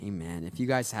If you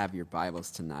guys have your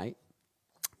Bibles tonight,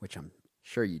 which I'm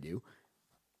sure you do,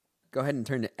 go ahead and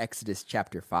turn to Exodus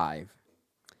chapter 5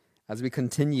 as we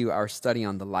continue our study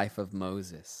on the life of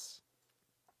Moses.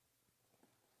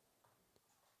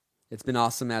 It's been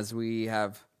awesome as we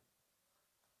have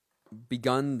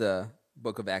begun the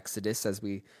book of Exodus as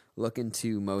we look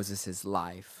into Moses'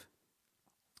 life.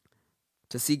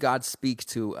 To see God speak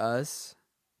to us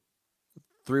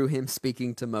through him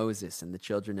speaking to Moses and the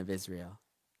children of Israel,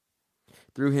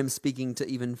 through him speaking to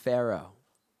even Pharaoh.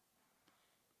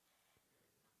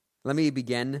 Let me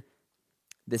begin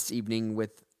this evening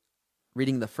with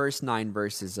reading the first 9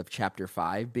 verses of chapter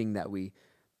 5, being that we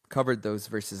covered those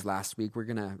verses last week. We're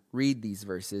going to read these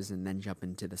verses and then jump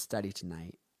into the study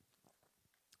tonight.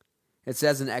 It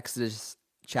says in Exodus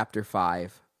chapter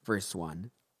 5, verse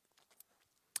 1,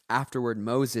 "Afterward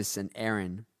Moses and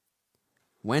Aaron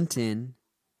went in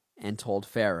and told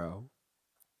Pharaoh,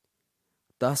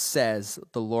 'Thus says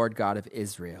the Lord God of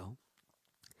Israel,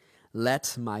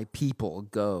 let my people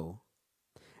go,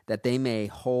 that they may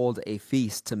hold a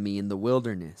feast to me in the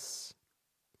wilderness.'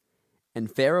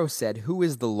 And Pharaoh said, 'Who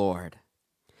is the Lord,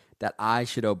 that I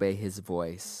should obey his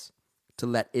voice, to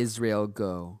let Israel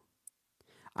go?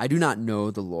 I do not know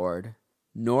the Lord,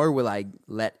 nor will I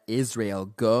let Israel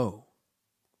go.'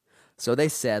 So they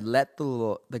said, 'Let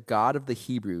the God of the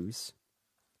Hebrews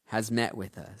has met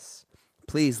with us.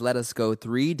 Please let us go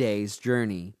 3 days'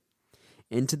 journey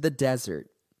into the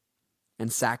desert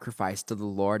and sacrifice to the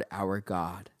Lord our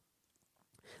God,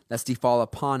 lest he fall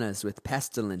upon us with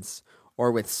pestilence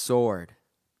or with sword.'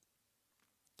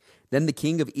 Then the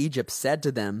king of Egypt said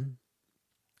to them,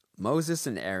 'Moses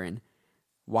and Aaron,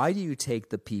 why do you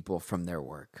take the people from their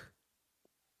work?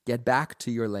 Get back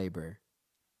to your labor.'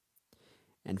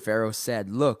 And Pharaoh said,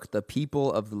 'Look, the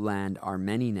people of the land are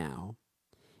many now,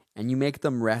 and you make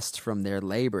them rest from their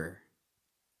labor.'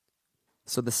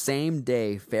 So the same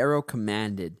day Pharaoh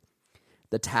commanded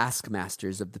the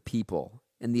taskmasters of the people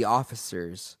and the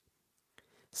officers,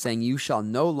 saying, 'You shall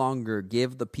no longer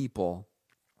give the people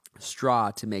straw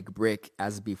to make brick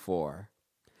as before.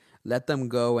 Let them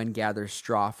go and gather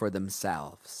straw for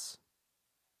themselves.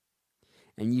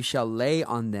 And you shall lay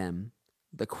on them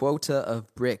the quota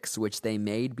of bricks which they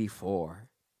made before.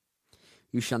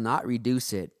 You shall not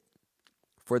reduce it,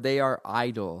 for they are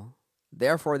idle.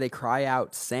 Therefore they cry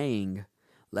out, saying,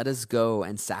 Let us go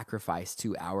and sacrifice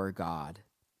to our God.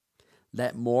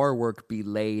 Let more work be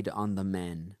laid on the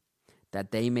men,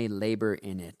 that they may labor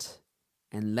in it,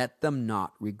 and let them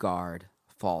not regard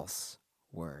false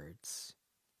words.'"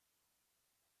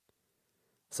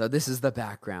 So this is the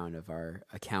background of our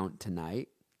account tonight.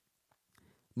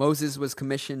 Moses was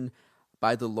commissioned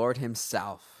by the Lord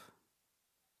himself.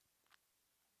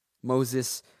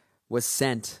 Moses was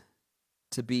sent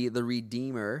to be the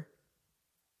redeemer,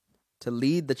 to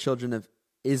lead the children of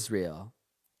Israel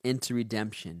into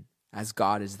redemption as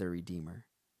God is the redeemer.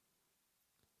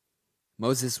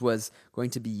 Moses was going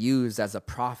to be used as a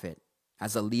prophet,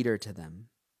 as a leader to them.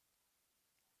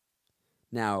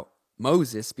 Now,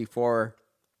 Moses, before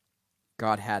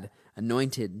God had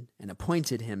anointed and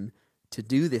appointed him to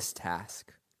do this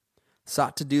task,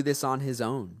 sought to do this on his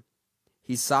own.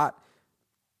 He sought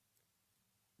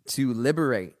to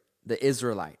liberate the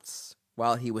Israelites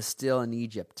while he was still in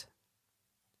Egypt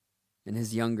in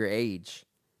his younger age.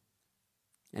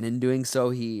 And in doing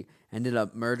so, he ended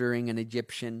up murdering an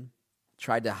Egyptian,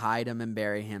 tried to hide him and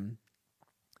bury him.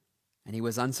 And he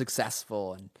was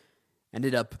unsuccessful and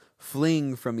ended up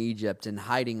fleeing from Egypt and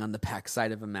hiding on the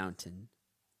backside of a mountain.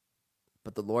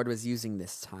 But the Lord was using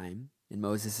this time in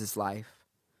Moses' life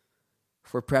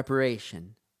for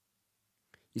preparation.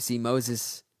 You see,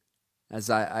 Moses, as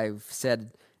I've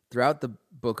said throughout the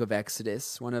book of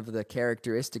Exodus, one of the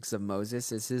characteristics of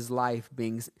Moses is his life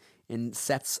being in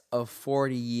sets of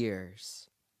 40 years.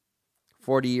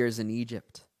 40 years in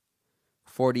Egypt,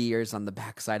 40 years on the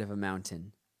backside of a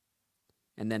mountain,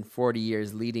 and then 40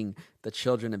 years leading the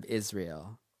children of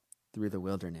Israel through the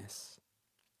wilderness.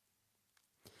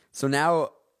 So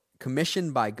now,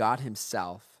 commissioned by God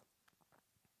himself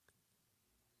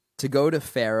to go to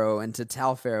Pharaoh and to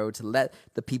tell Pharaoh to let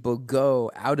the people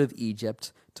go out of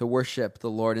Egypt to worship the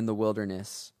Lord in the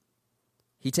wilderness,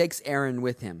 he takes Aaron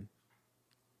with him.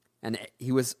 And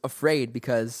he was afraid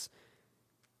because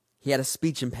he had a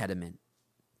speech impediment.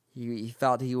 He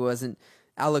felt he wasn't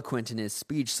eloquent in his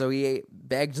speech, so he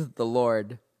begged the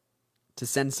Lord to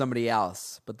send somebody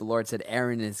else. But the Lord said,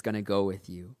 Aaron is going to go with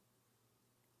you.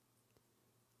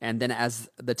 And then as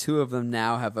the two of them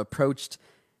now have approached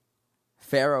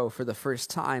Pharaoh for the first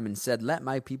time and said, "Let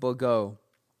my people go,"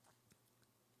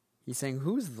 he's saying,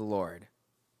 "Who's the Lord?"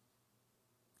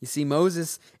 You see,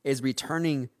 Moses is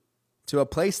returning to a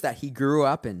place that he grew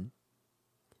up in,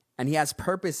 and he has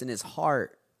purpose in his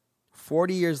heart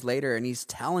 40 years later, and he's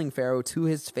telling Pharaoh to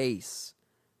his face.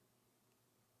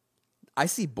 I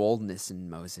see boldness in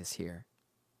Moses here,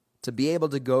 to be able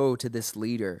to go to this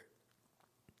leader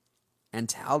and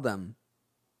tell them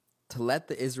to let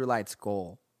the Israelites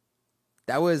go.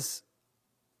 That was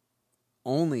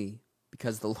only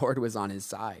because the Lord was on his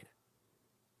side.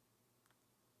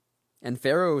 And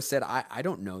Pharaoh said, I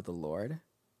don't know the Lord.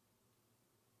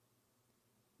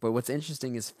 But what's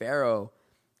interesting is Pharaoh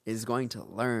is going to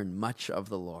learn much of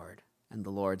the Lord and the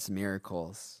Lord's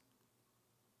miracles.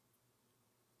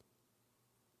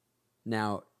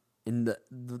 Now, in the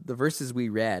verses we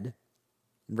read,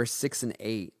 in verse 6 and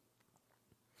 8,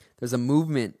 there's a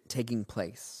movement taking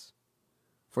place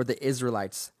for the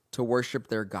Israelites to worship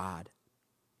their God.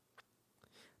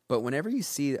 But whenever you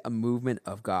see a movement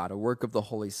of God, a work of the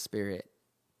Holy Spirit,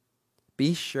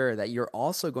 be sure that you're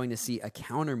also going to see a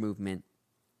counter movement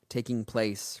taking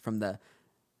place from the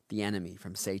enemy,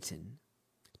 from Satan,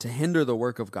 to hinder the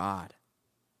work of God.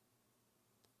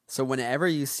 So whenever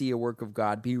you see a work of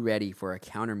God, be ready for a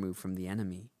counter move from the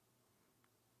enemy.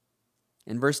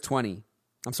 In verse 10,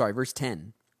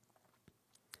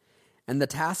 and the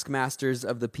taskmasters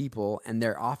of the people and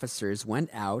their officers went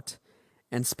out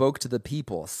and spoke to the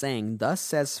people, saying, Thus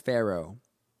says Pharaoh,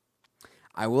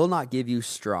 I will not give you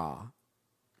straw.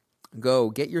 Go,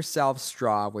 get yourselves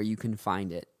straw where you can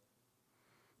find it.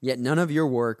 Yet none of your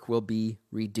work will be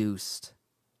reduced.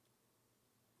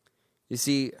 You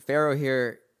see, Pharaoh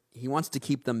here, he wants to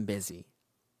keep them busy.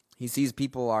 He sees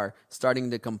people are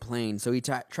starting to complain, so he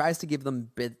tries to give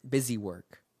them busy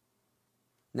work.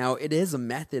 Now, it is a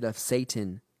method of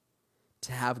Satan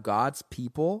to have God's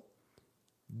people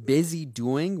busy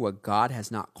doing what God has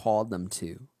not called them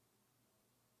to.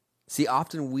 See,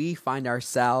 often we find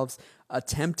ourselves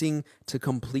attempting to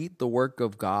complete the work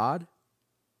of God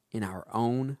in our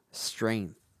own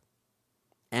strength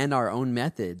and our own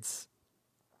methods.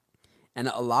 And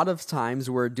a lot of times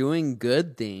we're doing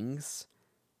good things,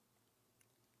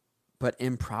 but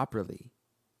improperly.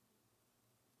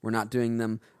 We're not doing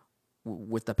them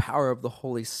with the power of the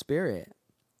Holy Spirit.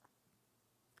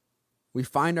 We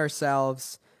find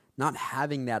ourselves not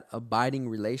having that abiding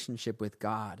relationship with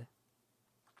God.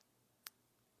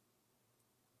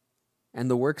 And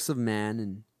the works of man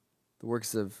and the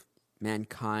works of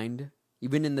mankind,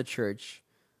 even in the church,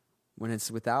 when it's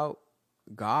without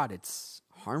God, it's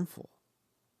harmful.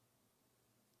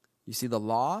 You see, the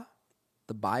law,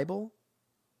 the Bible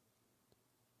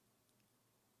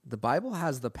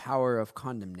has the power of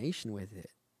condemnation with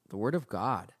it, the Word of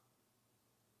God.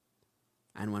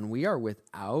 And when we are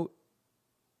without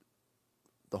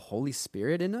the Holy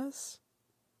Spirit in us,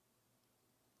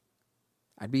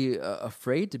 I'd be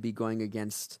afraid to be going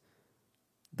against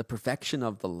the perfection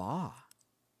of the law.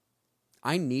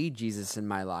 I need Jesus in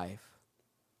my life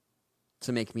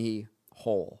to make me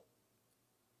whole.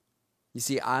 You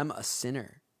see, I'm a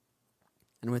sinner.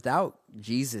 And without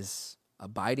Jesus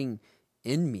abiding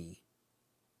in me,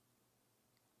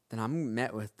 then I'm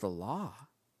met with the law.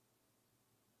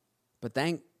 But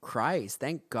thank Christ,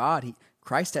 thank God,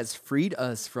 Christ has freed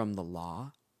us from the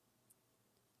law.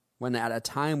 When at a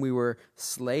time we were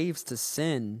slaves to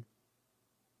sin,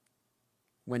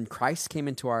 when Christ came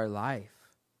into our life,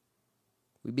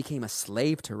 we became a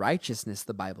slave to righteousness,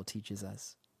 the Bible teaches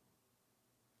us.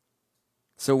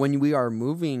 So when we are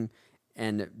moving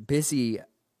and busy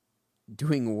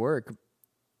doing work,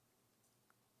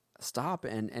 stop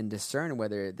and discern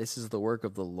whether this is the work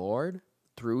of the Lord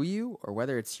through you or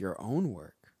whether it's your own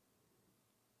work.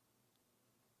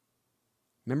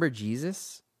 Remember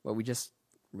Jesus, what we just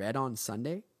read on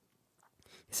Sunday?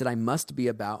 He said, I must be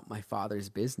about my Father's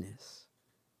business.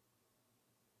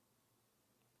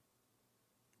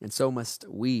 And so must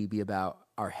we be about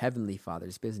our Heavenly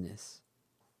Father's business.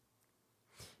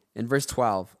 In verse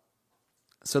 12,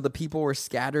 so the people were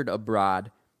scattered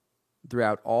abroad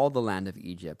throughout all the land of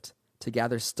Egypt to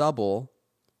gather stubble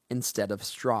instead of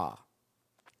straw.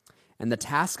 And the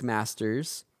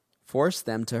taskmasters forced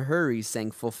them to hurry,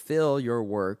 saying, fulfill your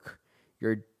work,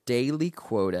 your daily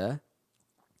quota,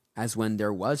 as when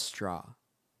there was straw.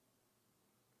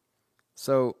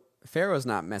 So Pharaoh's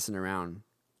not messing around.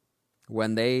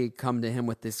 When they come to him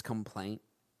with this complaint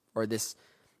or this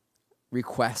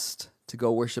request to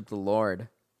go worship the Lord,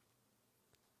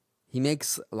 he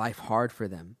makes life hard for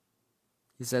them.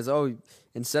 He says,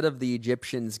 instead of the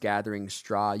Egyptians gathering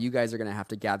straw, you guys are going to have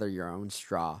to gather your own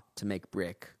straw to make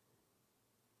brick.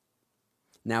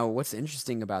 Now, what's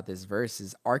interesting about this verse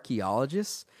is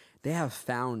archaeologists, they have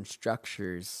found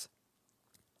structures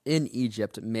in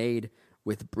Egypt made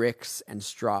with bricks and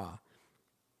straw,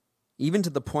 even to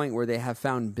the point where they have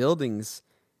found buildings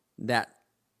that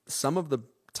some of the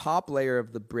top layer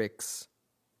of the bricks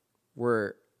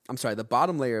the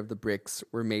bottom layer of the bricks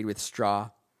were made with straw.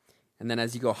 And then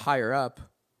as you go higher up,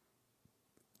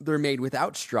 they're made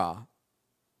without straw.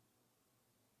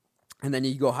 And then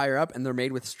you go higher up and they're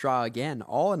made with straw again,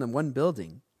 all in one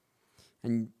building.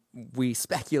 And we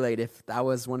speculate if that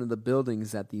was one of the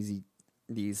buildings that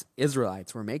these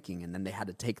Israelites were making, and then they had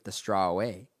to take the straw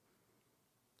away.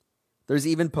 There's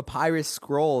even papyrus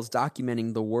scrolls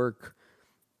documenting the work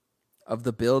of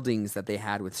the buildings that they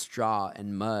had with straw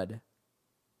and mud.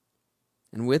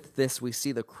 And with this, we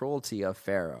see the cruelty of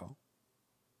Pharaoh.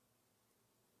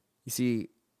 You see,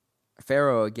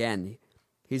 Pharaoh, again,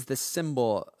 he's the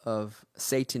symbol of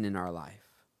Satan in our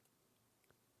life,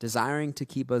 desiring to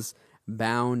keep us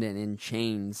bound and in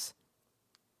chains.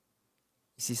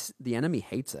 You see, the enemy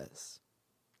hates us.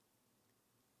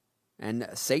 And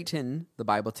Satan, the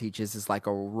Bible teaches, is like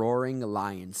a roaring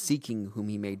lion seeking whom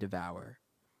he may devour.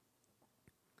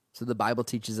 So the Bible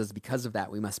teaches us because of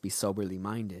that, we must be soberly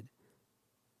minded.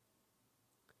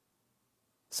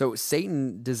 So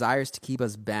Satan desires to keep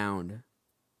us bound,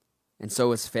 and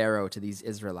so is Pharaoh to these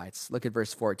Israelites. Look at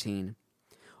verse 14.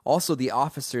 Also the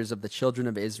officers of the children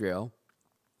of Israel,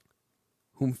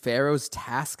 whom Pharaoh's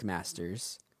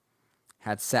taskmasters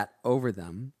had set over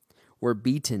them, were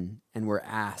beaten and were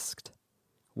asked,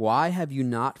 "Why have you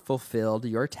not fulfilled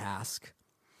your task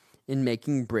in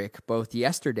making brick both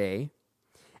yesterday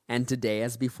and today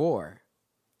as before?"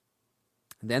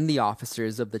 Then the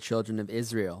officers of the children of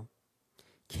Israel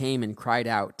came and cried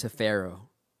out to Pharaoh,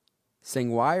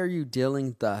 saying, "Why are you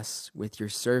dealing thus with your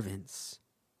servants?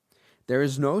 There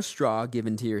is no straw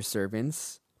given to your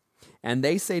servants, and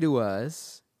they say to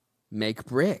us, 'Make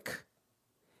brick.'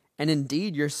 And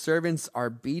indeed your servants are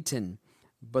beaten,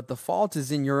 but the fault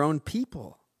is in your own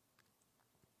people."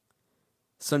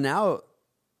 So now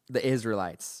the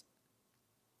Israelites,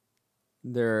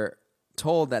 they're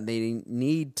told that they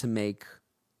need to make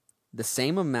the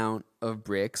same amount of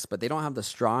bricks, but they don't have the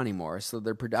straw anymore, so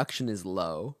their production is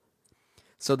low.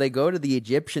 So they go to the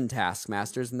Egyptian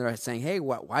taskmasters and they're saying, "Hey,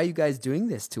 why are you guys doing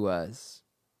this to us?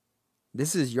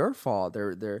 This is your fault."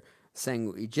 They're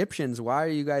saying, "Egyptians, why are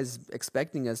you guys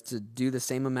expecting us to do the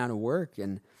same amount of work?"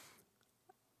 And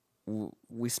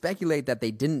we speculate that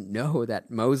they didn't know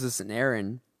that Moses and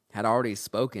Aaron had already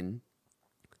spoken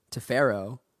to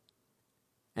Pharaoh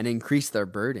and increased their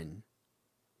burden.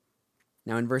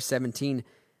 Now in verse 17,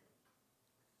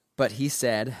 "But he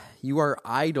said, 'You are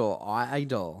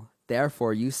idle.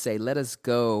 Therefore you say, let us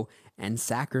go and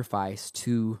sacrifice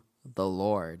to the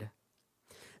Lord.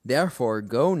 Therefore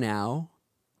go now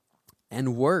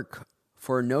and work,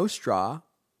 for no straw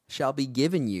shall be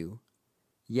given you,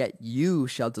 yet you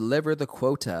shall deliver the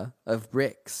quota of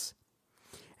bricks.'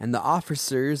 And the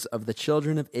officers of the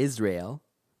children of Israel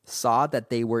saw that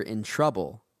they were in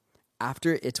trouble,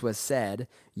 after it was said,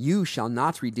 'You shall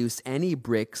not reduce any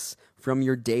bricks from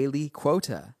your daily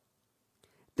quota.'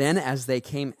 Then as they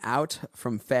came out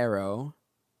from Pharaoh,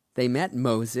 they met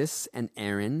Moses and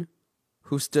Aaron,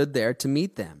 who stood there to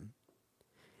meet them.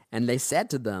 And they said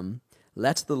to them,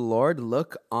 'Let the Lord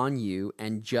look on you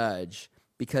and judge,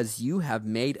 because you have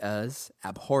made us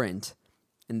abhorrent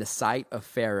in the sight of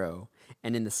Pharaoh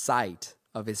and in the sight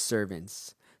of his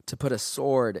servants, to put a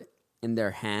sword in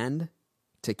their hand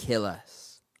to kill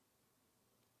us.'"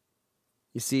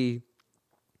 You see,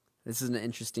 this is an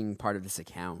interesting part of this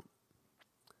account.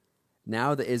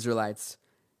 Now the Israelites,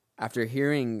 after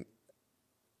hearing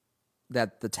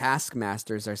that the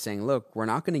taskmasters are saying, "Look, we're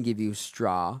not going to give you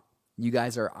straw. You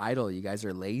guys are idle. You guys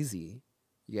are lazy.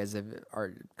 You guys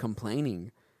are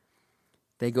complaining."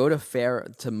 They go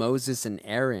to Moses and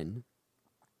Aaron,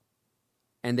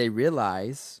 and they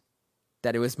realize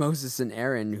that it was Moses and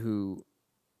Aaron who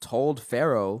told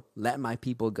Pharaoh, "Let my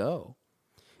people go."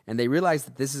 And they realize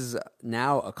that this is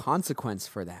now a consequence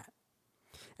for that.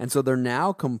 And so they're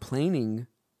now complaining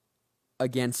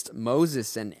against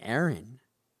Moses and Aaron.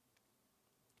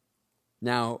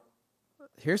 Now,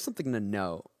 here's something to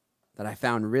note that I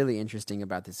found really interesting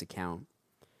about this account.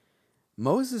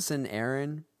 Moses and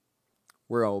Aaron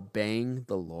were obeying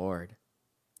the Lord.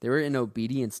 They were in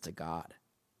obedience to God.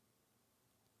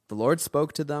 The Lord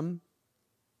spoke to them,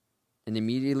 and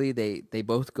immediately they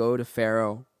both go to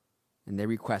Pharaoh and they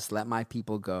request, "Let my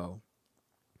people go."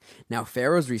 Now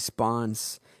Pharaoh's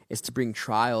response is to bring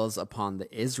trials upon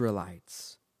the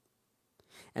Israelites.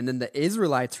 And then the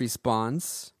Israelites'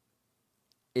 response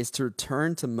is to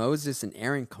return to Moses and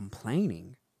Aaron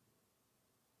complaining.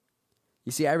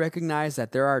 You see, I recognize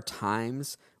that there are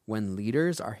times when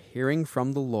leaders are hearing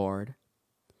from the Lord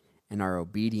and are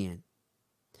obedient.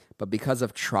 But because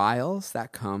of trials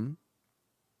that come,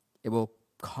 it will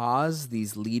cause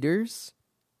these leaders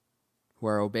who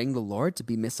are obeying the Lord to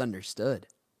be misunderstood,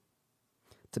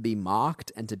 to be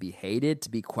mocked and to be hated, to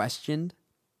be questioned,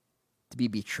 to be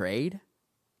betrayed.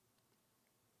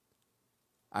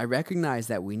 I recognize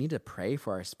that we need to pray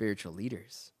for our spiritual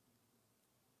leaders.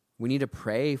 We need to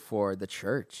pray for the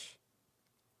church.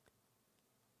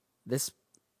 This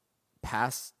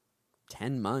past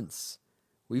 10 months,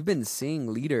 we've been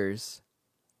seeing leaders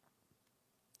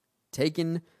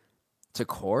taken to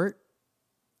court,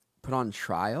 put on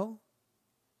trial.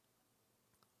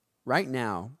 Right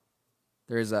now,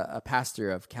 there's a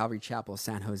pastor of Calvary Chapel,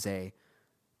 San Jose,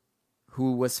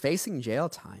 who was facing jail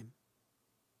time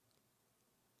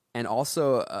and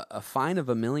also a fine of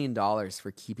 $1 million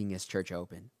for keeping his church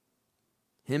open.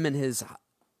 Him and his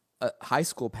high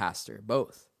school pastor,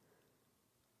 both.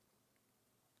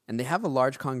 And they have a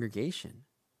large congregation.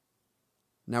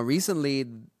 Now, recently,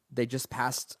 they just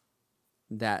passed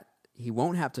that he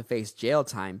won't have to face jail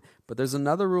time, but there's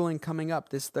another ruling coming up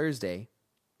this Thursday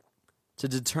to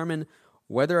determine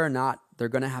whether or not they're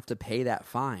going to have to pay that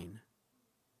fine.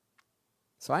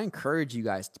 So I encourage you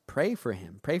guys to pray for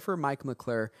him. Pray for Mike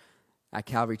McClure at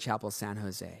Calvary Chapel, San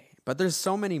Jose. But there's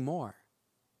so many more.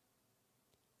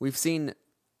 We've seen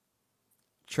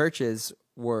churches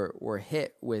were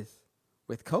hit with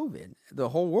COVID. The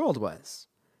whole world was.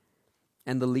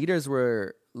 And the leaders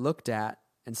were looked at,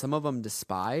 and some of them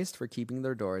despised for keeping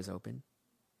their doors open.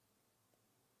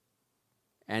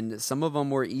 And some of them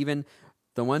were even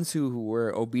the ones who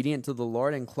were obedient to the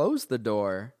Lord and closed the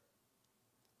door.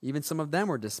 Even some of them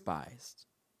were despised.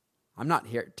 I'm not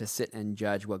here to sit and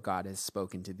judge what God has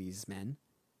spoken to these men,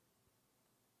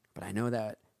 but I know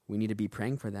that we need to be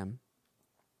praying for them.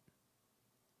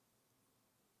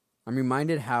 I'm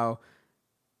reminded how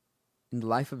in the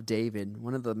life of David,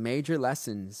 one of the major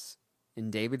lessons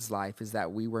in David's life is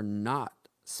that we were not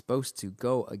supposed to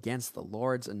go against the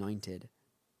Lord's anointed.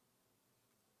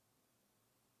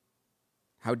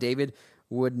 How David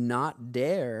would not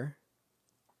dare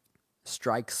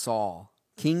strike Saul,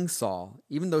 King Saul.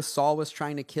 Even though Saul was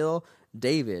trying to kill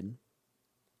David,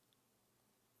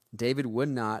 David would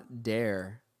not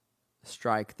dare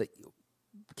strike the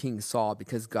King Saul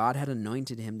because God had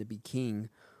anointed him to be king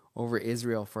over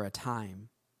Israel for a time.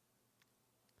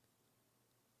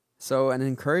 So an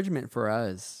encouragement for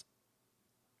us,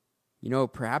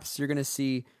 perhaps you're going to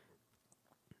see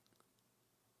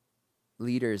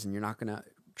leaders and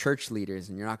church leaders,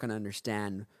 and you're not going to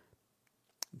understand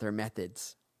their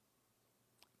methods.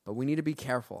 But we need to be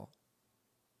careful.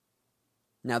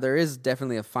 Now, there is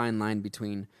definitely a fine line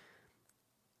between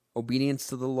obedience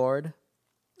to the Lord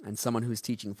and someone who's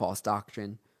teaching false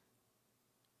doctrine.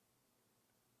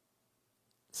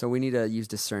 So we need to use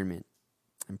discernment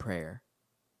and prayer.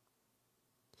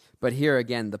 But here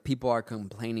again, the people are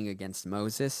complaining against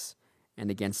Moses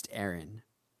and against Aaron.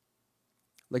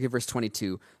 Look at verse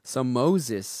 22. So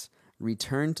Moses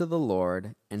returned to the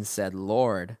Lord and said,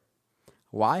 Lord,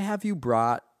 why have you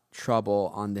brought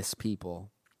trouble on this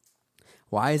people?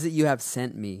 Why is it you have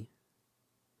sent me?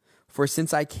 For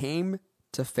since I came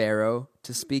to Pharaoh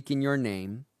to speak in your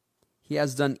name, he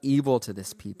has done evil to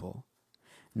this people.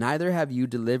 Neither have you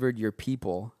delivered your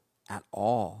people at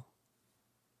all.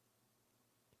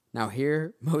 Now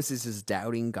here, Moses is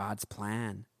doubting God's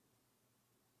plan.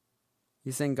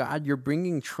 He's saying, God, you're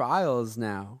bringing trials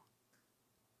now.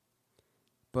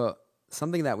 But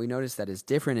something that we notice that is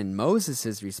different in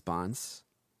Moses' response,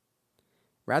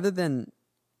 rather than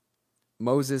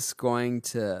Moses going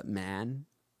to man,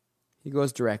 he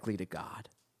goes directly to God.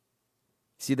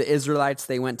 See, the Israelites,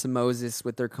 they went to Moses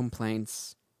with their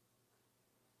complaints.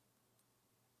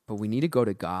 But we need to go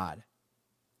to God.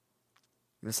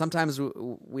 Sometimes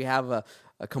we have a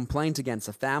complaint against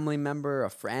a family member, a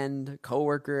friend,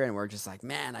 coworker, and we're just like,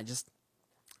 man,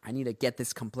 I need to get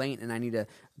this complaint and I need to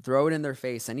throw it in their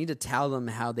face. I need to tell them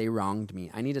how they wronged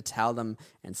me. I need to tell them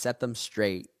and set them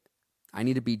straight. I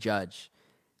need to be judged.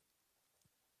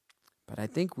 But I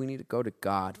think we need to go to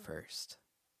God first.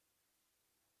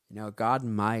 God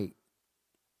might,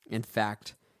 in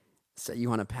fact, set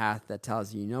you on a path that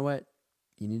tells you, you know what?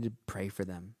 You need to pray for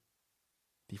them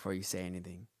before you say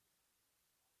anything.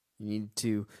 You need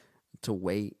to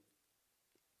wait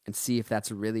and see if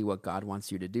that's really what God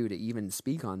wants you to do, to even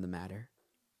speak on the matter.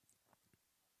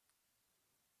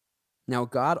 Now,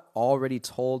 God already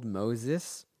told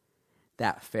Moses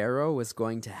that Pharaoh was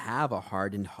going to have a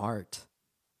hardened heart.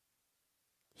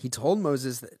 He told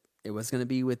Moses that it was going to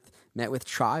be met with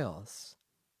trials.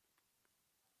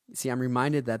 See, I'm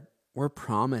reminded that we're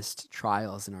promised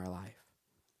trials in our life.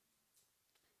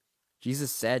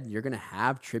 Jesus said, you're going to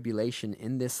have tribulation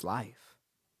in this life.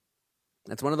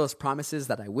 That's one of those promises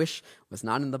that I wish was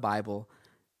not in the Bible,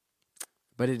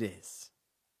 but it is.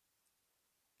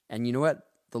 And you know what?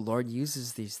 The Lord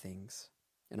uses these things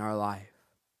in our life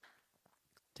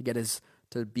to get us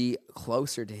to be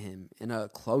closer to Him, in a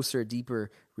closer, deeper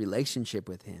relationship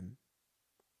with Him,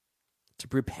 to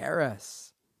prepare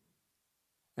us.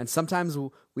 And sometimes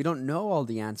we don't know all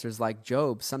the answers like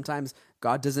Job. Sometimes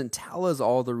God doesn't tell us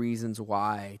all the reasons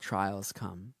why trials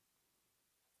come.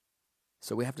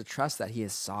 So we have to trust that He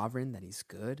is sovereign, that He's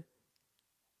good,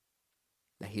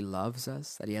 that He loves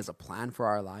us, that He has a plan for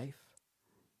our life.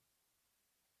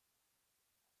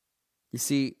 You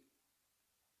see,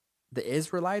 the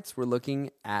Israelites were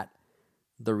looking at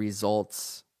the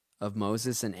results of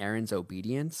Moses and Aaron's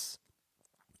obedience,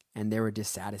 and they were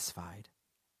dissatisfied.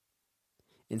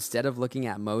 Instead of looking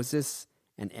at Moses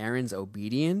and Aaron's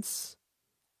obedience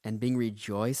and being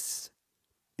rejoiced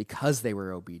because they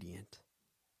were obedient.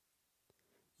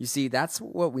 You see, that's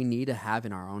what we need to have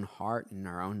in our own heart and in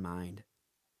our own mind.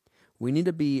 We need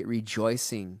to be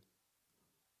rejoicing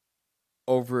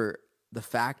over the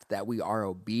fact that we are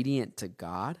obedient to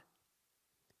God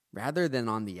rather than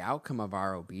on the outcome of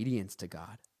our obedience to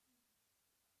God.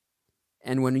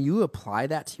 And when you apply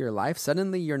that to your life,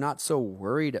 suddenly you're not so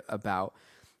worried about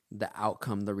the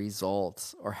outcome, the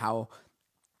results, or how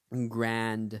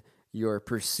grand your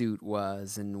pursuit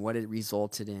was and what it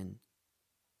resulted in.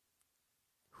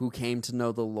 Who came to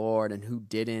know the Lord and who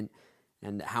didn't,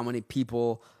 and how many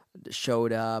people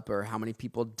showed up or how many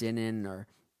people didn't, or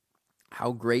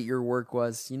how great your work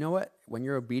was. You know what? When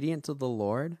you're obedient to the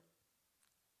Lord,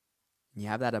 you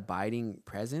have that abiding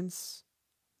presence,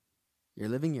 you're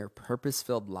living your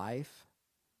purpose-filled life,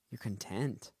 you're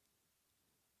content,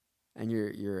 and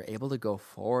you're able to go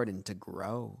forward and to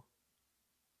grow.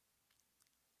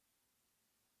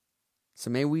 So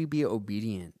may we be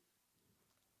obedient.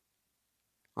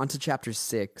 On to chapter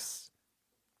 6,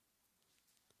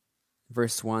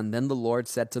 verse 1. Then the Lord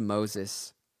said to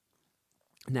Moses,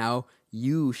 "Now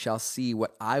you shall see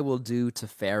what I will do to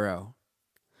Pharaoh.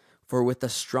 For with a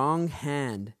strong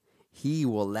hand he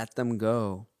will let them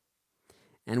go,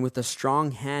 and with a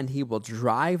strong hand he will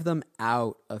drive them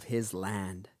out of his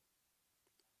land."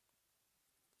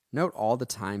 Note all the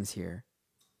times here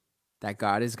that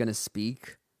God is going to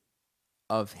speak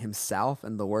of himself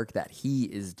and the work that he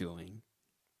is doing.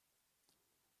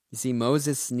 You see,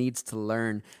 Moses needs to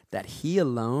learn that he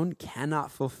alone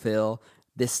cannot fulfill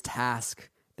this task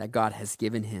that God has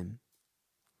given him.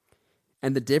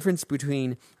 And the difference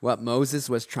between what Moses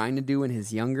was trying to do in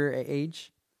his younger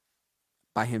age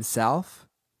by himself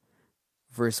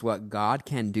versus what God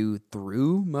can do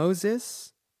through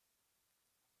Moses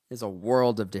is a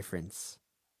world of difference.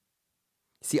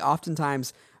 See,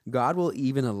 oftentimes God will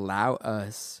even allow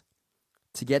us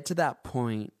to get to that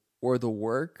point where the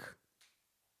work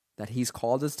that he's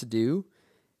called us to do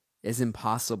is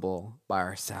impossible by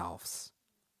ourselves,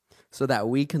 so that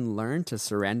we can learn to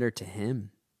surrender to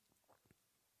him.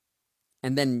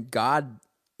 And then God,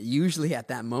 usually at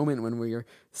that moment when we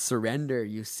surrender,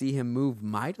 you see him move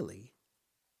mightily.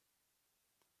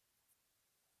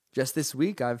 Just this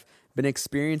week, I've been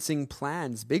experiencing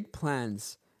plans, big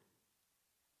plans,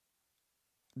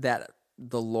 that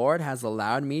the Lord has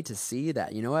allowed me to see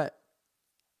that, you know what?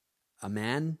 A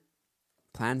man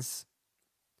plans,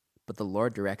 but the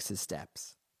Lord directs his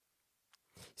steps.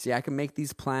 See, I can make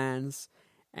these plans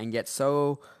and get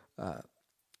so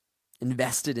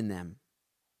invested in them.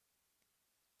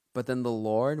 But then the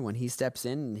Lord, when he steps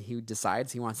in and he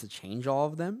decides he wants to change all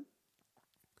of them,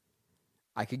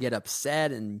 I could get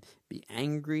upset and be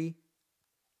angry.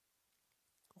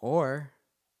 Or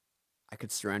I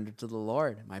could surrender to the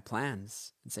Lord, my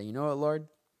plans, and say, you know what, Lord?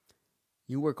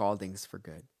 You work all things for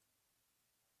good.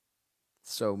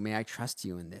 So may I trust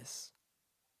you in this.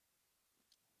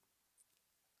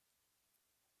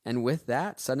 And with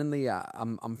that, suddenly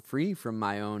I'm free from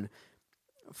my own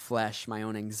flesh, my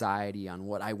own anxiety on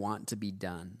what I want to be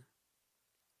done.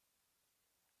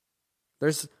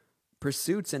 There's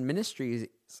pursuits and ministries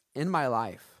in my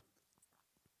life,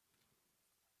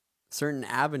 certain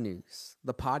avenues,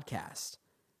 the podcast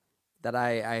that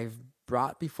I've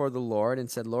brought before the Lord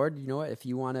and said, Lord, you know what? If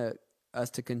you want us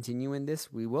to continue in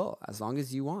this, we will, as long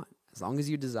as you want, as long as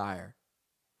you desire.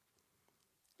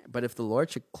 But if the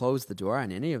Lord should close the door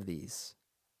on any of these,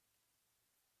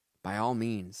 by all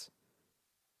means,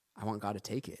 I want God to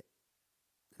take it.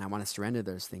 And I want to surrender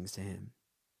those things to him.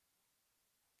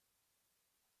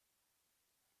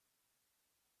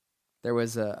 There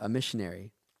was a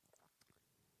missionary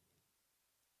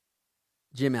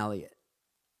Jim Elliot,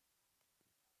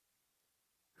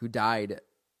 who died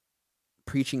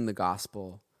preaching the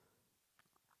gospel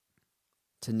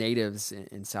to natives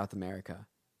in South America.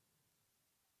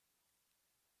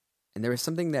 And there was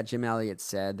something that Jim Elliot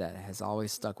said that has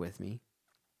always stuck with me.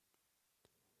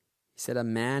 He said, "A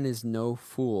man is no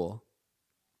fool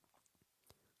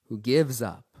who gives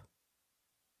up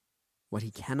what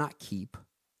he cannot keep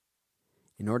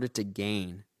in order to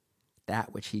gain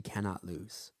that which he cannot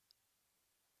lose."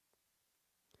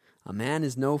 A man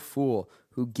is no fool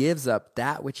who gives up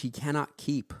that which he cannot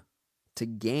keep to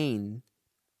gain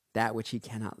that which he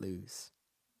cannot lose.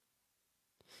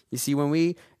 You see, when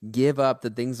we give up the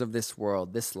things of this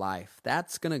world, this life,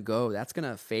 that's going to go. That's going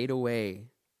to fade away.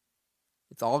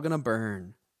 It's all going to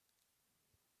burn.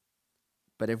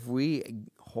 But if we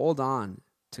hold on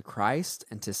to Christ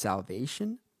and to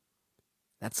salvation,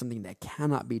 that's something that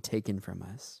cannot be taken from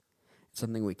us. It's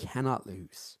something we cannot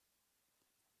lose.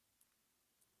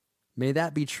 May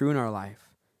that be true in our life.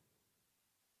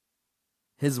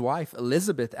 His wife,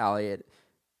 Elizabeth Elliot,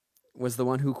 was the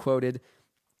one who quoted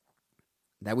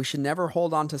that we should never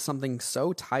hold on to something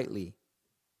so tightly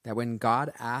that when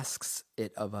God asks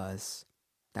it of us,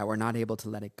 that we're not able to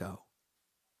let it go.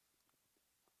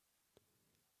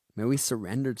 May we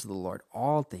surrender to the Lord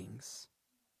all things.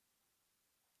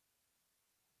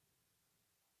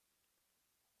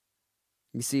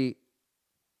 You see,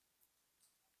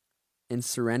 in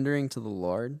surrendering to the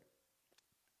Lord,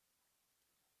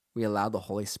 we allow the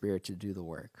Holy Spirit to do the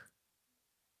work.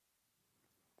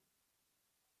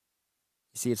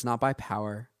 You see, it's not by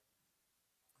power,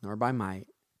 nor by might,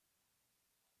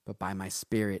 but by my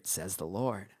Spirit, says the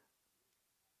Lord.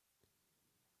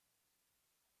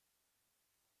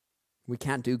 We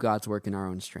can't do God's work in our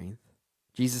own strength.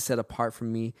 Jesus said, "Apart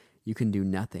from me, you can do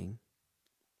nothing."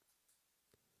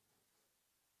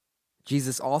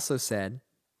 Jesus also said,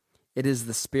 "It is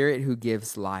the Spirit who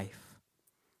gives life.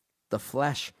 The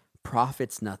flesh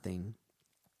profits nothing.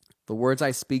 The words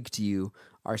I speak to you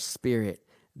are spirit,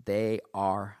 they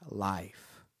are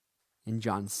life." In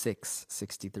John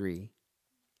 6:63.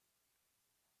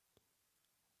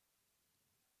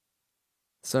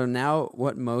 So now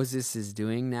what Moses is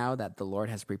doing now that the Lord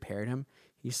has prepared him,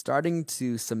 he's starting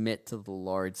to submit to the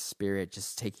Lord's Spirit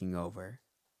just taking over.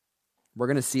 We're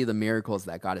going to see the miracles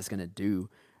that God is going to do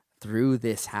through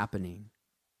this happening.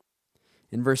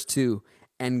 In verse 2,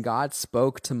 "And God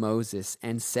spoke to Moses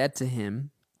and said to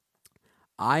him,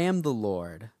 I am the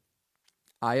Lord.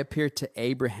 I appeared to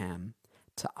Abraham,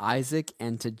 to Isaac,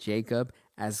 and to Jacob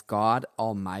as God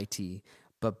Almighty,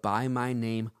 but by my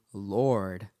name,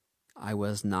 Lord, I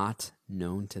was not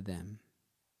known to them."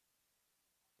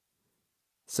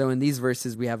 So in these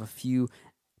verses, we have a few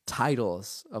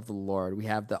titles of the Lord. We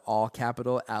have the all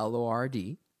capital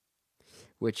Lord,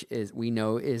 which we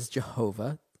know is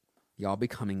Jehovah, the all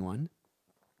becoming one.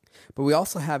 But we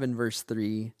also have in verse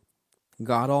 3,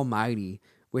 God Almighty,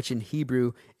 which in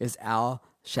Hebrew is Al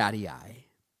Shaddai,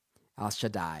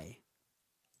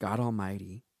 God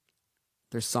Almighty.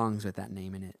 There's songs with that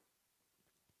name in it.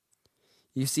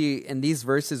 You see, in these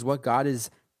verses, what God is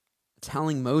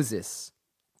telling Moses,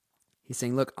 he's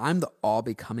saying, look, I'm the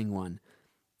all-becoming one.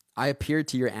 I appeared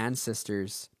to your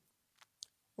ancestors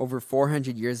over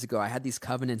 400 years ago. I had these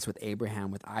covenants with Abraham,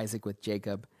 with Isaac, with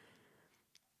Jacob,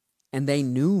 and they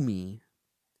knew me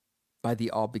by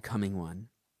the all-becoming one.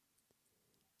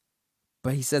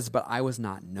 But he says, but I was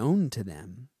not known to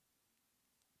them.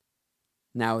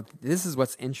 Now, this is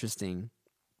what's interesting.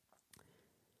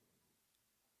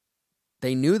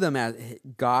 They knew them as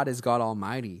God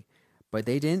Almighty, but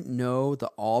they didn't know the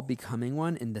all-becoming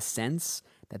one in the sense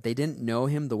that they didn't know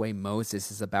him the way Moses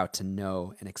is about to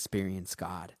know and experience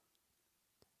God.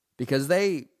 Because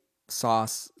they saw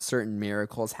certain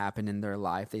miracles happen in their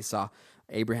life.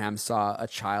 Abraham saw a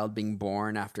child being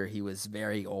born after he was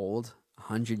very old,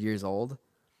 100 years old.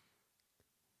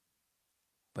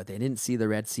 But they didn't see the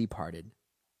Red Sea parted.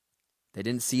 They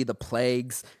didn't see the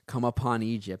plagues come upon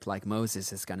Egypt like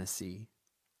Moses is going to see.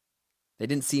 They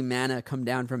didn't see manna come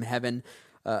down from heaven,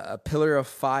 a pillar of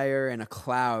fire and a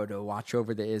cloud to watch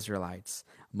over the Israelites.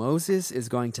 Moses is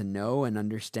going to know and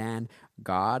understand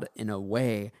God in a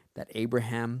way that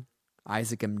Abraham,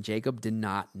 Isaac, and Jacob did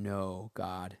not know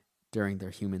God during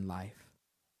their human life.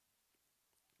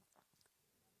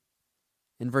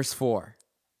 In verse 4,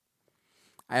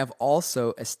 I have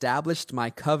also established my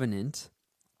covenant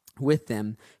with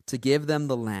them to give them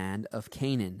the land of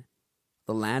Canaan,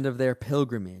 the land of their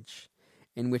pilgrimage,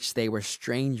 in which they were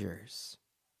strangers.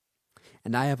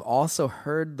 And I have also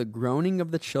heard the groaning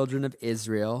of the children of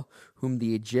Israel, whom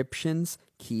the Egyptians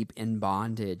keep in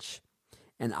bondage.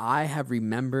 and I have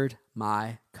remembered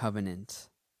my covenant.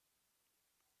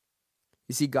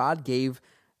 You see, God gave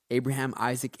Abraham,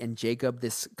 Isaac, and Jacob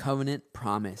this covenant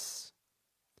promise.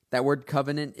 That word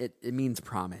covenant, it means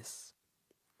promise.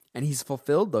 And he's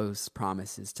fulfilled those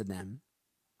promises to them.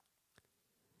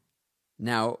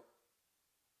 Now,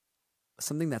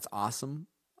 something that's awesome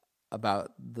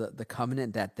about the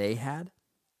covenant that they had,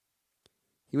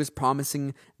 he was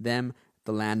promising them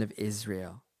the land of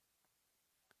Israel,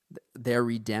 their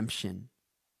redemption.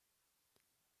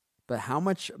 But how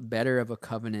much better of a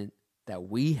covenant that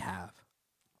we have,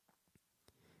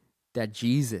 that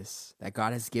Jesus, that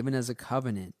God has given us a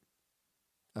covenant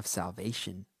of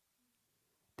salvation,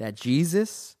 that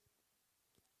Jesus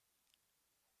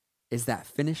is that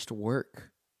finished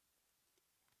work.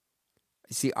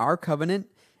 You see, our covenant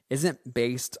isn't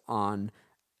based on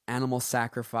animal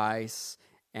sacrifice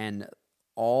and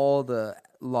all the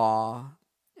law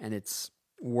and its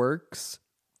works,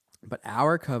 but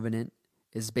our covenant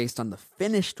is based on the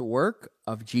finished work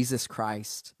of Jesus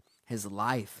Christ, his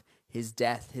life, his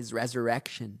death, his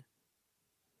resurrection.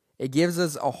 It gives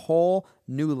us a whole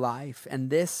new life, and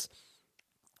this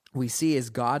we see as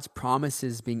God's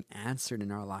promises being answered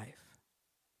in our life.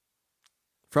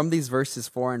 From these verses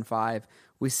 4 and 5,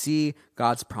 we see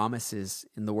God's promises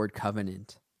in the word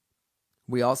covenant.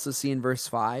 We also see in verse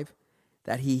 5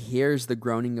 that he hears the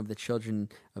groaning of the children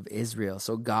of Israel.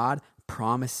 So God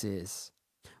promises,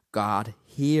 God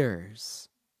hears.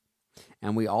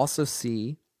 And we also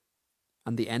see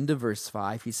on the end of verse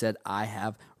 5, he said, I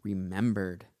have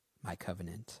remembered my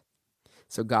covenant.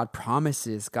 So God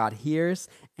promises, God hears,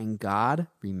 and God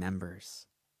remembers.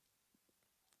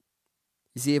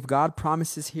 You see, if God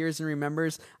promises, hears, and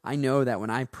remembers, I know that when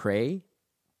I pray,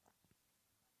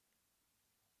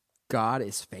 God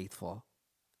is faithful.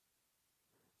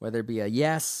 Whether it be a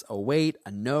yes, a wait,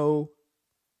 a no,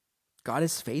 God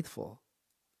is faithful.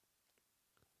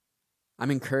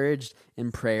 I'm encouraged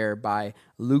in prayer by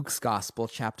Luke's Gospel,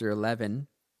 chapter 11,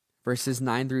 verses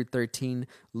 9 through 13.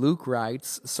 Luke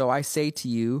writes, So I say to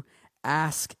you,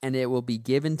 ask and it will be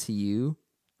given to you.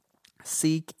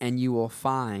 Seek and you will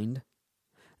find.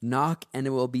 Knock and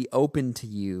it will be opened to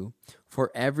you.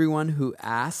 For everyone who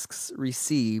asks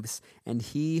receives, and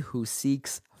he who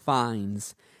seeks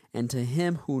finds. And to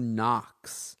him who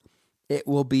knocks, it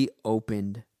will be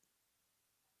opened.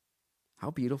 How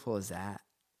beautiful is that?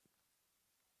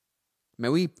 May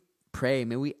we pray,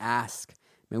 may we ask,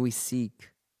 may we seek,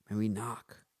 may we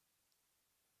knock.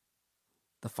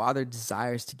 The Father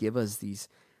desires to give us these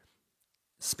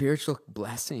spiritual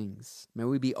blessings. May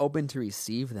we be open to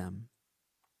receive them.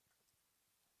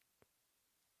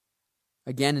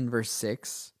 Again in verse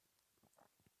 6,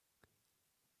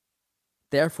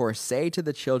 Therefore say to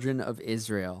the children of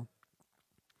Israel,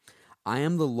 I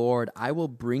am the Lord, I will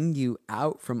bring you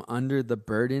out from under the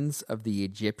burdens of the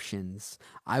Egyptians.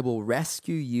 I will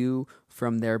rescue you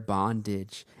from their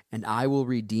bondage, and I will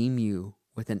redeem you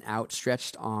with an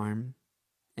outstretched arm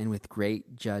and with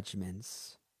great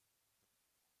judgments.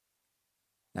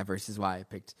 That verse is why I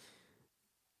picked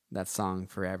that song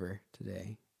forever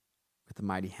today. With a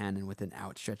mighty hand and with an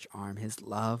outstretched arm, his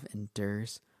love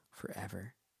endures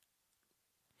forever.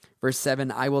 Verse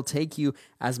 7, I will take you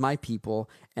as my people,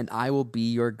 and I will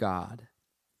be your God.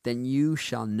 Then you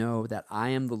shall know that I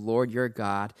am the Lord your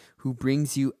God, who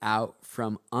brings you out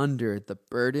from under the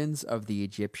burdens of the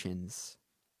Egyptians.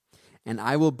 And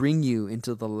I will bring you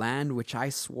into the land which I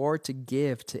swore to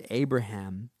give to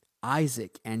Abraham,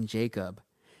 Isaac, and Jacob,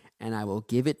 and I will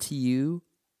give it to you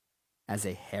as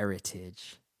a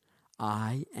heritage.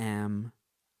 I am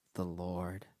the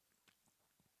Lord.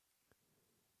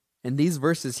 In these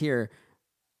verses here,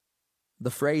 the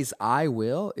phrase I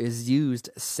will is used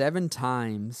 7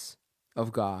 times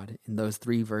of God in those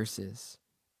 3 verses.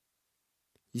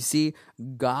 You see,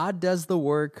 God does the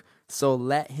work, so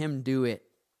let him do it.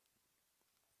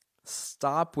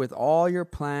 Stop with all your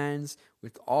plans,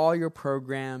 with all your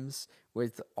programs,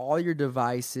 with all your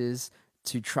devices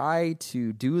to try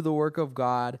to do the work of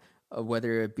God,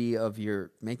 whether it be of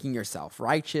your making yourself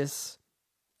righteous,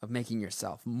 of making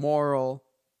yourself moral,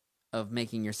 of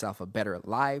making yourself a better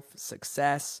life,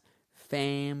 success,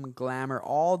 fame, glamour,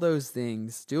 all those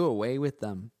things. Do away with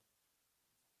them.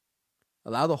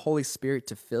 Allow the Holy Spirit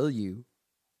to fill you.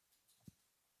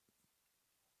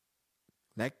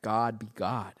 Let God be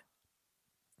God.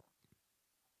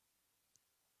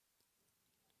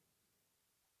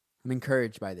 I'm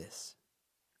encouraged by this.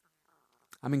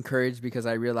 I'm encouraged because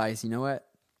I realize, you know what?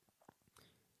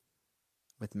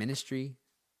 With ministry,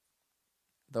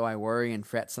 though I worry and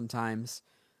fret sometimes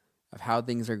of how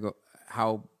things are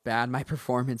how bad my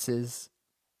performance is,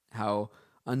 how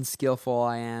unskillful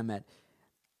I am at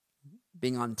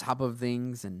being on top of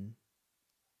things. And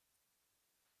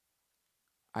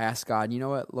I ask God, you know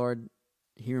what, Lord?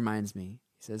 He reminds me.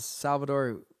 He says,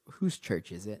 Salvador, whose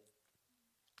church is it?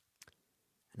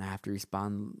 And I have to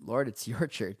respond, Lord, it's your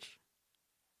church.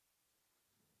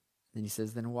 And he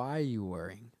says, then why are you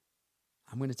worrying?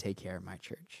 I'm going to take care of my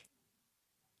church.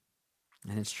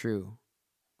 And it's true.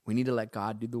 We need to let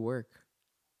God do the work.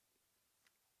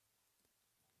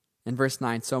 In verse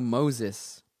 9, so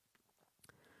Moses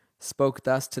spoke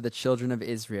thus to the children of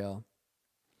Israel,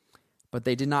 but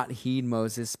they did not heed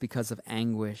Moses because of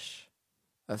anguish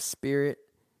of spirit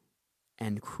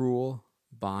and cruel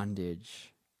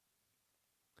bondage.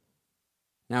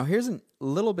 Now here's a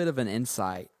little bit of an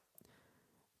insight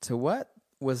to what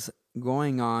was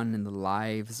going on in the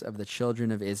lives of the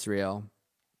children of Israel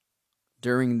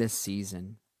during this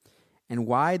season, and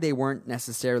why they weren't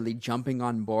necessarily jumping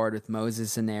on board with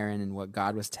Moses and Aaron and what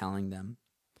God was telling them.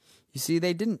 You see,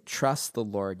 they didn't trust the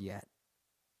Lord yet.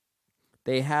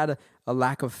 They had a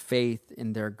lack of faith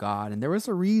in their God, and there was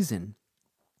a reason.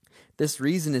 This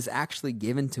reason is actually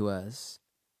given to us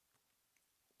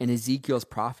in Ezekiel's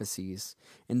prophecies.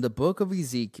 In the book of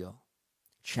Ezekiel,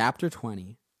 chapter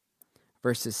 20,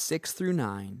 verses 6 through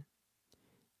 9,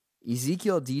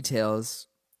 Ezekiel details,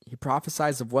 he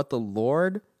prophesies of what the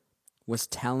Lord was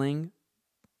telling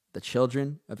the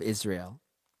children of Israel.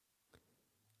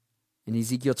 In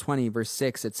Ezekiel 20, verse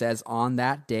 6, it says, on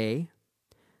that day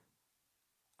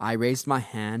I raised my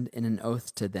hand in an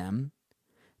oath to them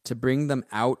to bring them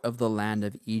out of the land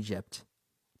of Egypt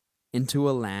into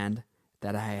a land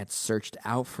that I had searched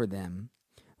out for them,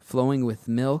 flowing with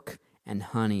milk and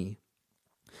honey,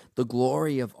 the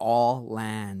glory of all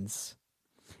lands.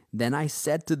 Then I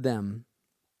said to them,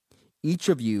 each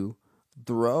of you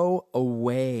throw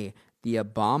away the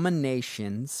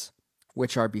abominations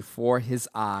which are before his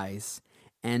eyes,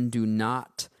 and do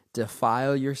not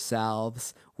defile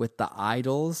yourselves with the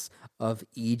idols of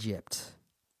Egypt.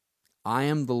 I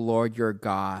am the Lord your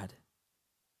God.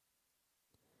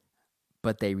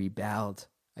 But they rebelled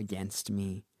against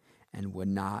me and would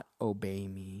not obey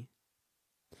me.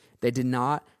 They did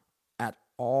not at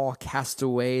all cast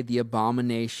away the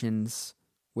abominations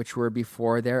which were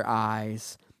before their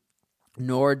eyes,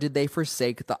 nor did they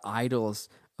forsake the idols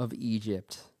of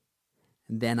Egypt.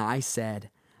 And then I said,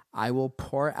 I will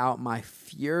pour out my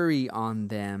fury on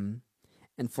them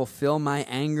and fulfill my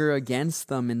anger against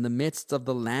them in the midst of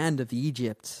the land of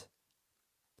Egypt.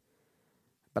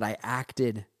 But I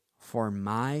acted for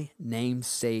my name's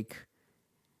sake,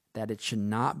 that it should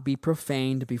not be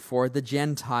profaned before the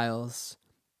Gentiles,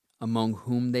 among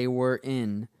whom they were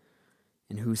in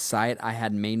whose sight I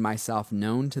had made myself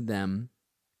known to them,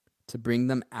 to bring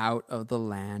them out of the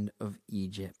land of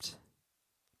Egypt.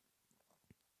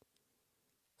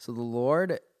 So the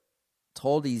Lord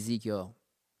told Ezekiel,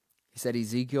 he said,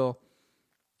 Ezekiel,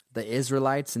 the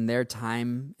Israelites in their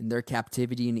time, in their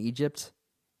captivity in Egypt,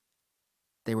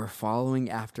 they were following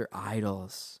after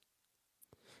idols.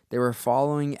 They were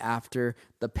following after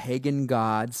the pagan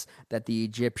gods that the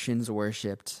Egyptians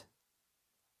worshipped.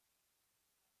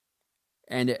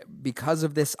 And because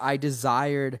of this, I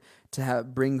desired to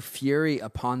bring fury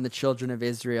upon the children of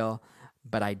Israel,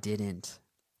 but I didn't.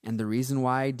 And the reason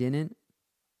why I didn't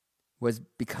was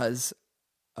because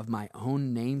of my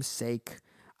own name's sake.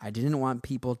 I didn't want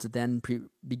people to then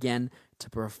begin to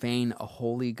profane a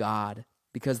holy God,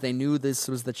 because they knew this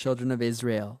was the children of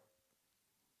Israel.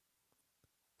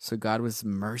 So God was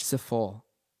merciful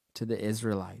to the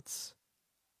Israelites.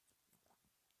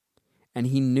 And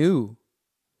he knew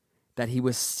that he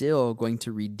was still going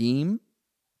to redeem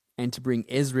and to bring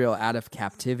Israel out of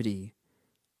captivity.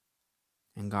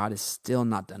 And God is still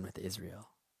not done with Israel.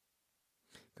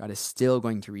 God is still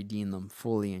going to redeem them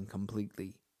fully and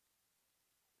completely.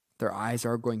 Their eyes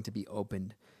are going to be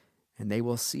opened, and they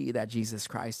will see that Jesus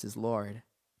Christ is Lord.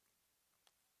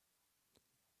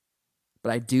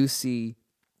 But I do see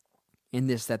in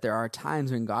this that there are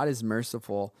times when God is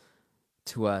merciful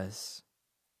to us,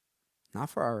 not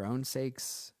for our own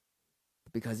sakes,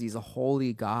 but because he's a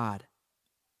holy God.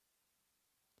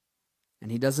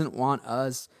 And he doesn't want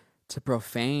us to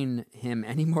profane him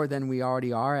any more than we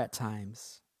already are at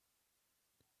times.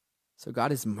 So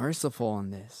God is merciful in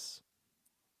this.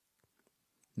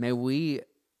 May we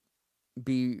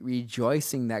be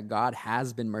rejoicing that God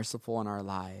has been merciful in our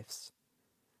lives.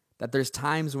 That there's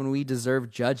times when we deserve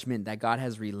judgment that God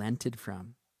has relented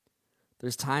from.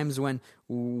 There's times when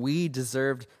we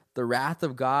deserved the wrath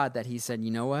of God that he said,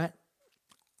 you know what?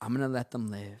 I'm going to let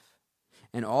them live.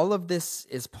 And all of this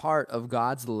is part of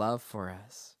God's love for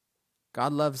us.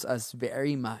 God loves us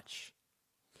very much.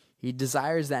 He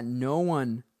desires that no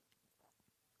one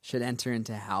should enter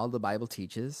into hell, the Bible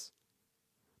teaches,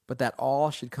 but that all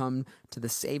should come to the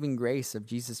saving grace of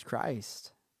Jesus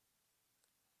Christ.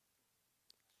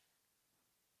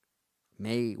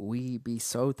 May we be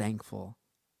so thankful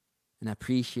and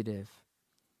appreciative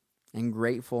and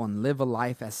grateful and live a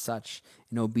life as such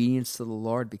in obedience to the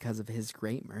Lord because of his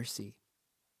great mercy,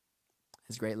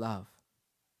 his great love.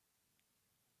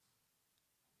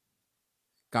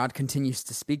 God continues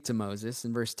to speak to Moses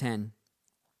in verse 10.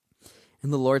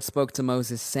 And the Lord spoke to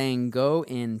Moses, saying, Go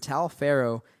in, tell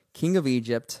Pharaoh, king of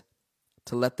Egypt,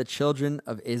 to let the children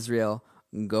of Israel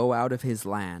go out of his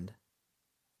land.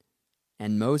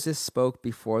 And Moses spoke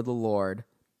before the Lord,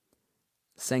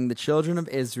 saying, The children of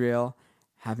Israel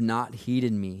have not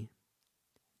heeded me.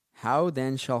 How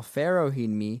then shall Pharaoh heed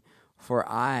me? For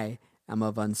I am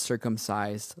of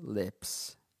uncircumcised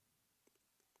lips.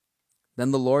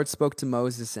 Then the Lord spoke to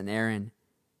Moses and Aaron,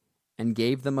 and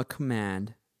gave them a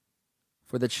command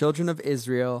for the children of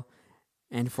Israel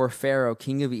and for Pharaoh,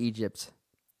 king of Egypt,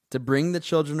 to bring the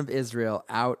children of Israel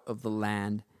out of the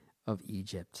land of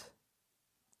Egypt.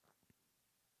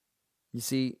 You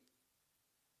see,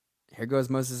 here goes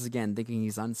Moses again, thinking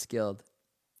he's unskilled.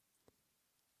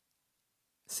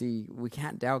 See, we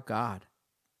can't doubt God.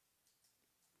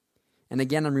 And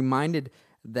again, I'm reminded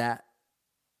that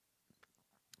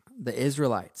the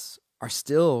Israelites are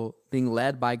still being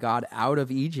led by God out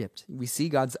of Egypt. We see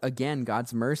God's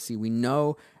mercy. We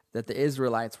know that the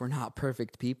Israelites were not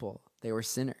perfect people. They were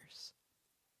sinners.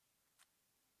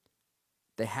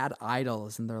 They had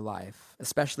idols in their life,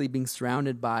 especially being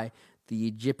surrounded by the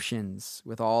Egyptians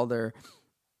with all their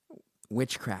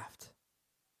witchcraft.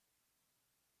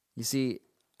 You see,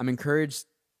 I'm encouraged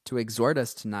to exhort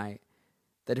us tonight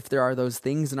that if there are those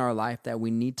things in our life that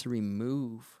we need to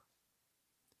remove,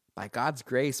 by God's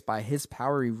grace, by his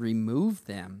power, remove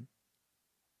them.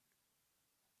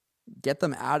 Get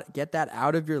them out, get that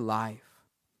out of your life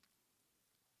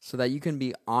so that you can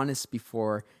be honest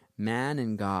before man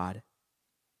and God.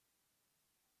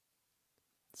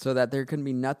 So that there can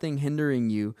be nothing hindering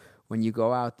you when you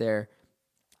go out there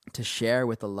to share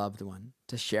with a loved one,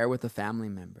 to share with a family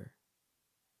member.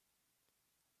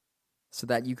 So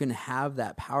that you can have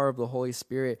that power of the Holy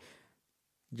Spirit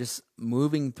just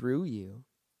moving through you.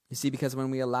 You see, because when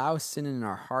we allow sin in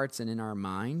our hearts and in our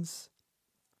minds,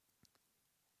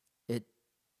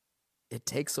 it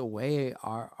takes away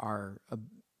our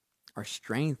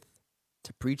strength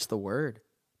to preach the word,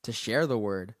 to share the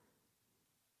word,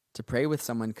 to pray with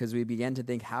someone, because we begin to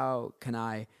think,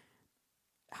 why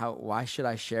should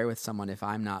I share with someone if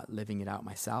I'm not living it out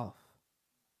myself?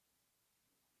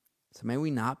 So may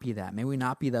we not be that. May we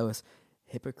not be those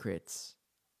hypocrites.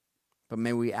 But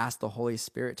may we ask the Holy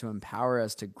Spirit to empower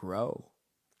us to grow,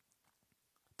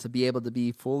 to be able to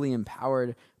be fully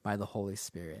empowered by the Holy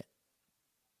Spirit.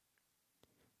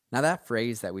 Now that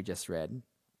phrase that we just read,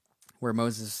 where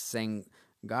Moses is saying,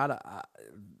 God,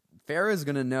 Pharaoh is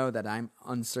going to know that I'm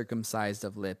uncircumcised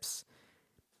of lips.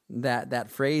 That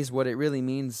phrase, what it really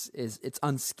means is it's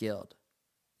unskilled.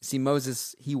 See,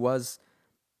 Moses, he was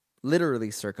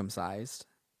literally circumcised.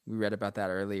 We read about that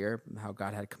earlier, how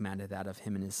God had commanded that of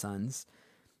him and his sons.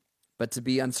 But to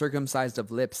be uncircumcised of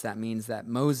lips, that means that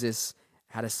Moses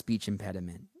had a speech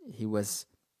impediment. He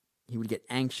would get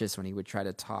anxious when he would try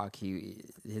to talk.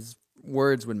 His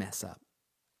words would mess up.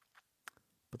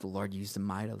 But the Lord used him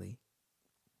mightily.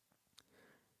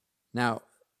 Now,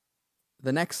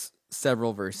 the next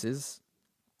several verses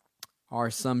are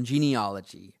some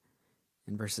genealogy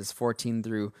in verses 14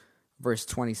 through verse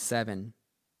 27.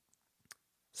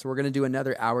 So we're going to do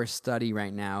another hour study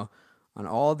right now on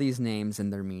all these names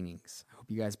and their meanings. I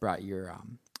hope you guys brought your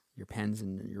pens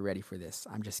and you're ready for this.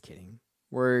 I'm just kidding.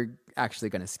 We're actually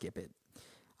going to skip it.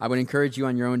 I would encourage you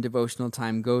on your own devotional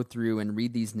time, go through and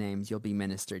read these names. You'll be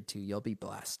ministered to. You'll be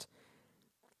blessed.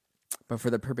 But for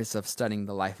the purpose of studying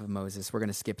the life of Moses, we're going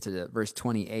to skip to verse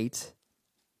 28.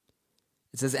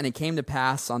 It says, And it came to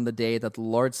pass on the day that the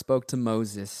Lord spoke to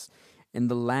Moses in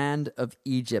the land of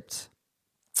Egypt,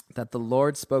 that the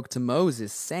Lord spoke to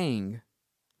Moses, saying,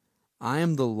 I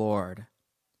am the Lord.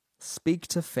 Speak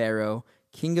to Pharaoh,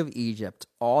 king of Egypt,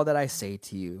 all that I say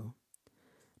to you.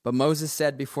 But Moses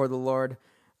said before the Lord,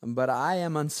 But I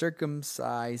am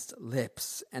uncircumcised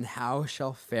lips, and how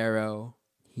shall Pharaoh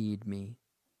heed me?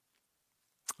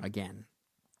 Again.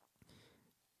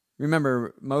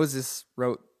 Remember, Moses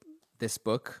wrote this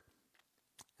book,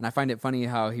 and I find it funny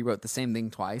how he wrote the same thing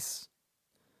twice.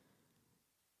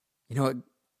 You know what?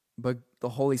 But the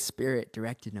Holy Spirit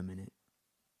directed him in it.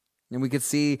 And we could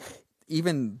see,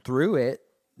 even through it,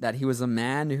 that he was a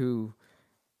man who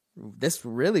this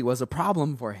really was a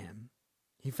problem for him.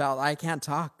 He felt, I can't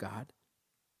talk, God.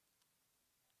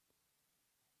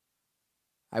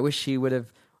 I wish he would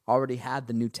have already had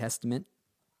the New Testament,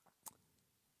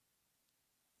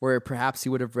 where perhaps he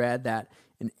would have read that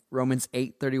in Romans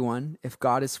 8:31, if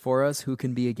God is for us, who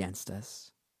can be against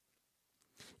us?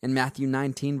 In Matthew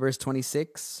 19, verse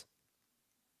 26,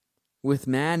 with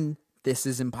man, this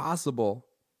is impossible,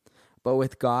 but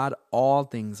with God, all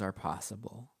things are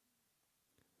possible.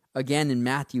 Again, in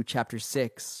Matthew chapter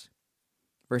 6,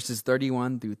 verses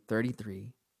 31 through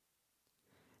 33,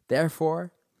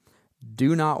 therefore,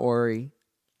 do not worry,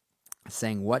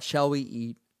 saying, what shall we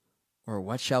eat, or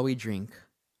what shall we drink,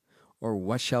 or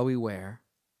what shall we wear?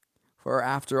 For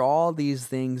after all these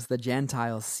things the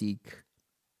Gentiles seek.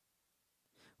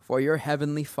 For your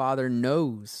heavenly Father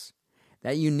knows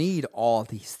that you need all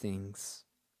these things.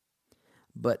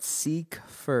 But seek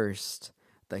first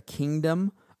the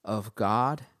kingdom of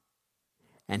God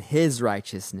and his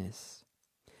righteousness,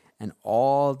 and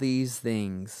all these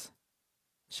things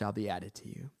shall be added to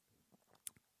you.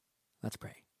 Let's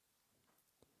pray.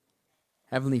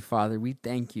 Heavenly Father, we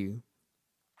thank you,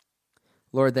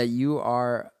 Lord, that you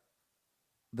are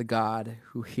the God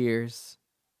who hears,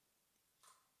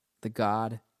 the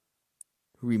God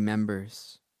who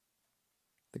remembers,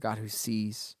 the God who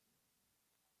sees.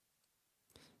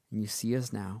 And you see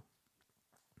us now.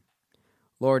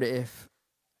 Lord, if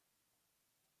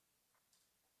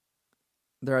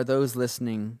there are those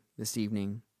listening this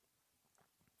evening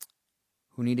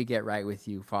who need to get right with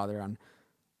you, Father,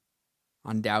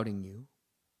 on doubting you,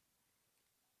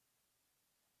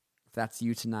 if that's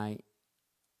you tonight,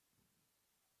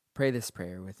 pray this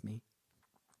prayer with me.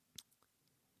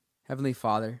 Heavenly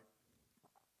Father,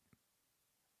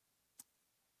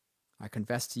 I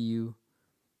confess to you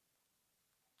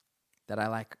that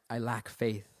I lack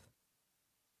faith.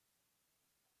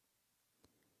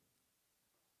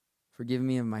 Forgive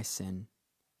me of my sin.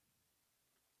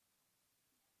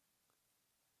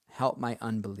 Help my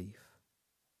unbelief.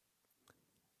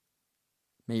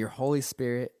 May your Holy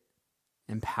Spirit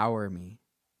empower me.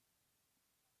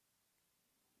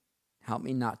 Help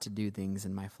me not to do things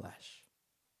in my flesh.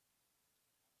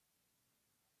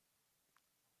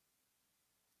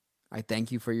 I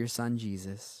thank you for your Son,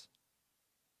 Jesus.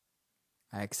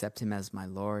 I accept him as my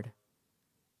Lord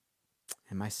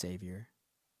and my Savior.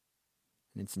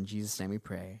 And it's in Jesus' name we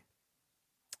pray.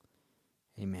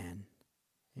 Amen.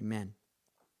 Amen.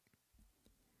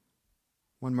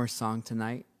 One more song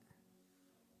tonight,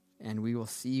 and we will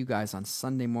see you guys on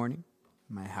Sunday morning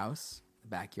in my house, the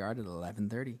backyard at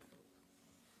 11:30.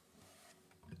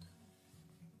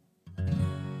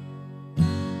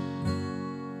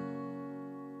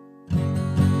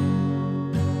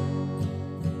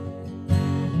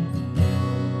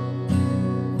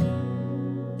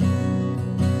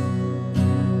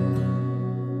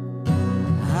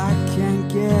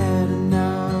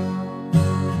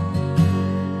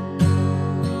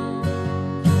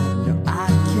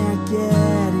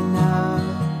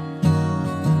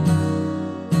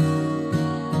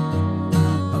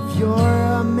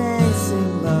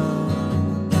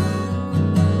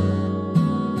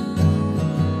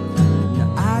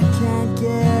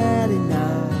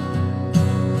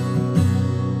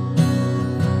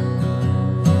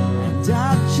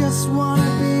 Just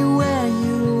wanna be where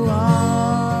you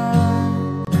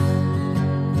are,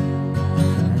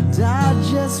 and I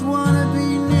just wanna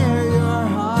be near your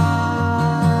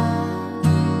heart.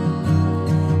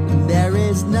 And there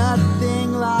is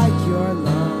nothing like your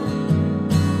love.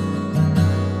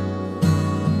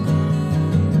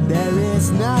 There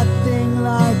is nothing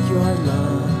like your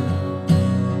love.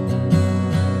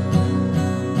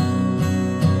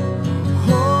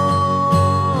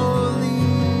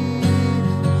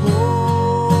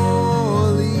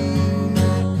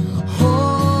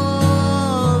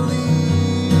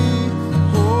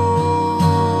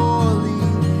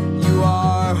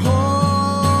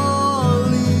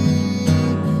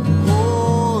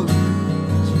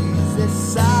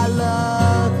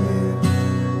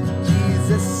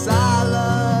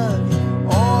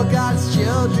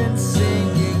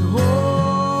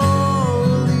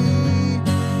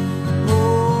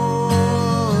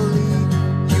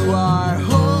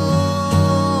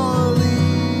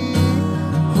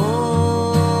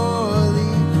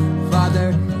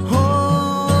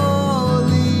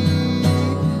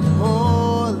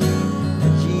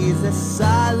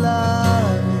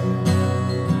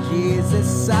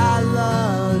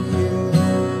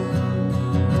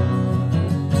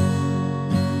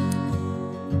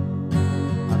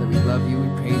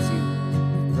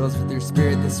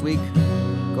 Spirit this week,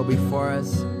 go before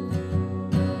us.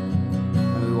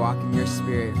 And we walk in your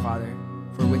Spirit, Father,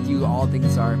 for with you all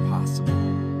things are possible.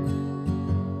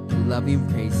 We love you and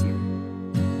praise you.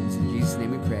 In Jesus' name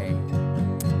we pray.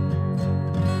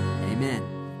 Amen.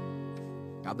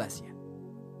 God bless you.